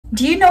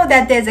Do you know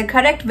that there's a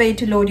correct way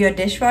to load your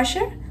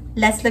dishwasher?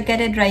 Let's look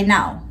at it right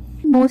now.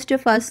 Most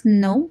of us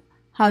know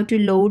how to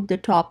load the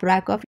top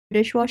rack of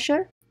your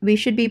dishwasher. We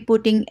should be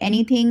putting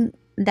anything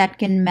that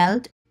can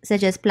melt,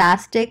 such as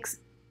plastics,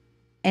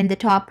 in the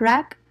top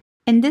rack.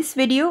 In this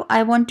video,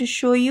 I want to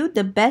show you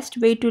the best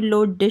way to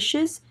load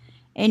dishes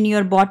in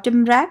your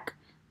bottom rack.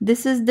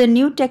 This is the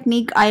new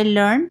technique I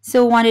learned,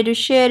 so wanted to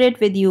share it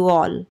with you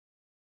all.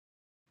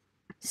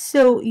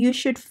 So you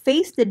should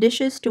face the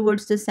dishes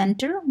towards the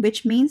center,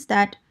 which means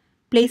that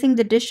placing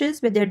the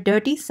dishes with their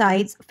dirty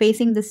sides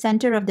facing the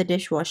center of the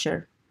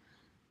dishwasher.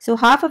 So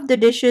half of the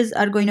dishes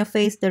are going to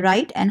face the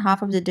right and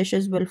half of the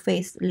dishes will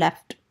face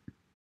left.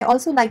 I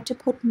also like to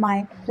put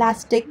my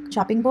plastic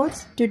chopping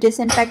boards to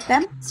disinfect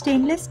them.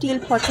 Stainless steel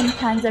pots and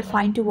pans are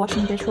fine to wash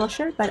in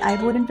dishwasher, but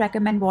I wouldn't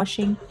recommend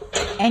washing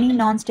any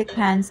non-stick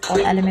pans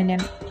or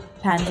aluminum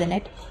pans in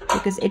it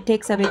because it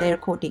takes away their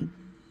coating.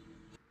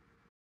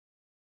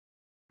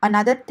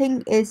 Another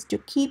thing is to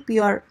keep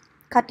your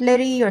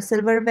cutlery or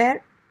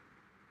silverware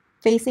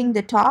facing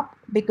the top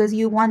because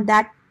you want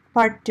that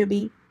part to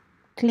be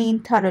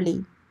cleaned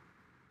thoroughly.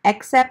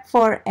 Except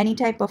for any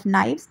type of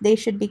knives, they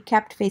should be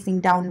kept facing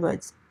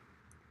downwards.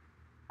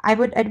 I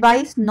would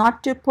advise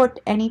not to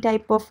put any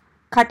type of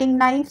cutting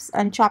knives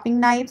and chopping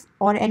knives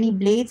or any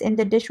blades in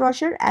the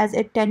dishwasher as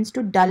it tends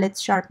to dull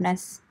its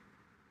sharpness.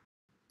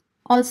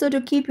 Also,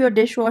 to keep your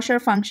dishwasher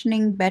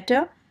functioning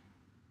better,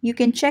 you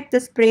can check the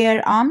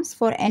sprayer arms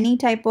for any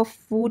type of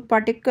food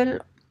particle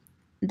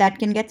that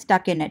can get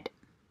stuck in it.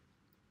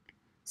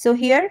 So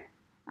here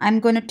I'm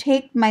going to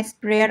take my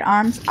sprayer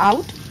arms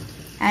out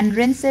and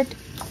rinse it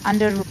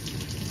under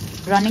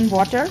running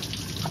water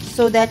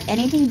so that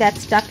anything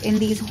that's stuck in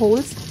these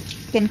holes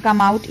can come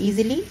out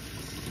easily.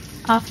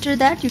 After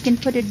that, you can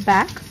put it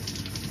back.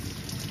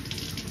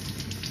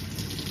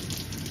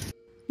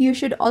 You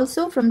should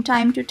also from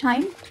time to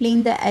time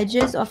clean the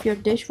edges of your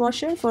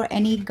dishwasher for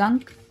any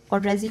gunk or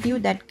residue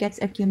that gets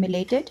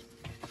accumulated.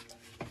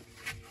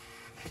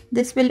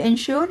 This will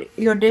ensure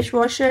your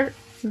dishwasher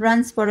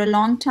runs for a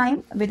long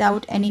time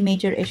without any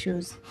major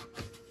issues.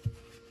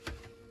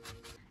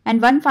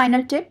 And one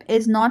final tip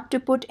is not to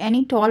put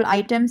any tall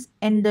items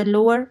in the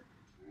lower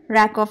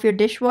rack of your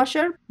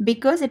dishwasher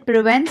because it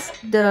prevents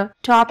the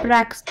top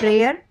rack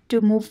sprayer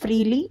to move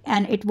freely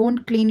and it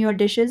won't clean your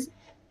dishes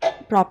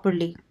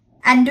properly.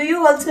 And do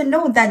you also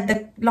know that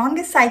the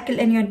longest cycle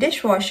in your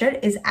dishwasher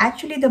is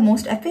actually the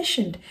most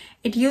efficient?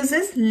 It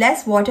uses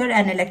less water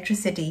and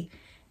electricity.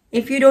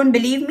 If you don't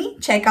believe me,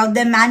 check out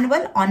the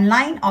manual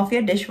online of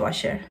your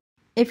dishwasher.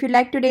 If you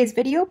liked today's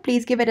video,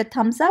 please give it a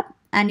thumbs up.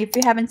 And if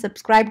you haven't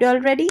subscribed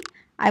already,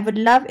 I would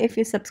love if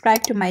you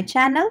subscribe to my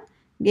channel.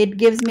 It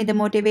gives me the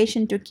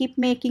motivation to keep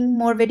making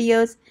more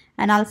videos.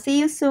 And I'll see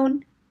you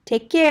soon.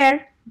 Take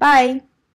care. Bye.